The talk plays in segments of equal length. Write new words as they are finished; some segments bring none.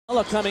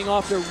Coming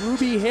off the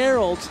Ruby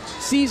Herald's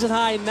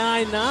season-high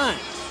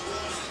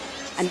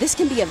 9-9. And this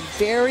can be a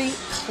very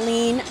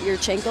clean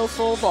Yurchenko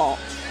full vault.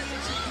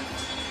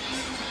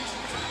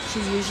 She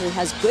usually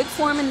has good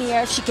form in the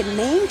air. She can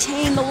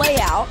maintain the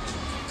layout.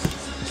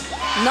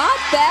 Not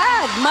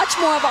bad. Much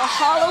more of a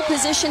hollow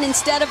position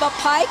instead of a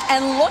pike.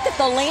 And look at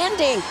the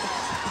landing.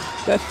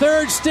 The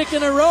third stick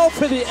in a row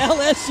for the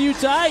LSU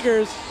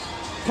Tigers.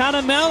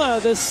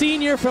 Cannamela, the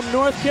senior from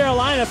North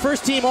Carolina,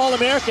 first-team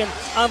All-American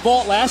on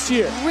vault last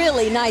year.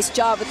 Really nice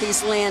job with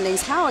these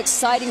landings. How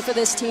exciting for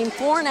this team.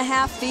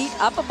 4.5 feet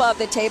up above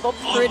the table.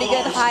 Pretty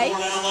good height.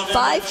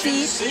 5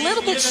 feet, a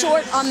little bit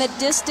short on the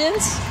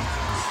distance,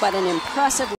 but an impressive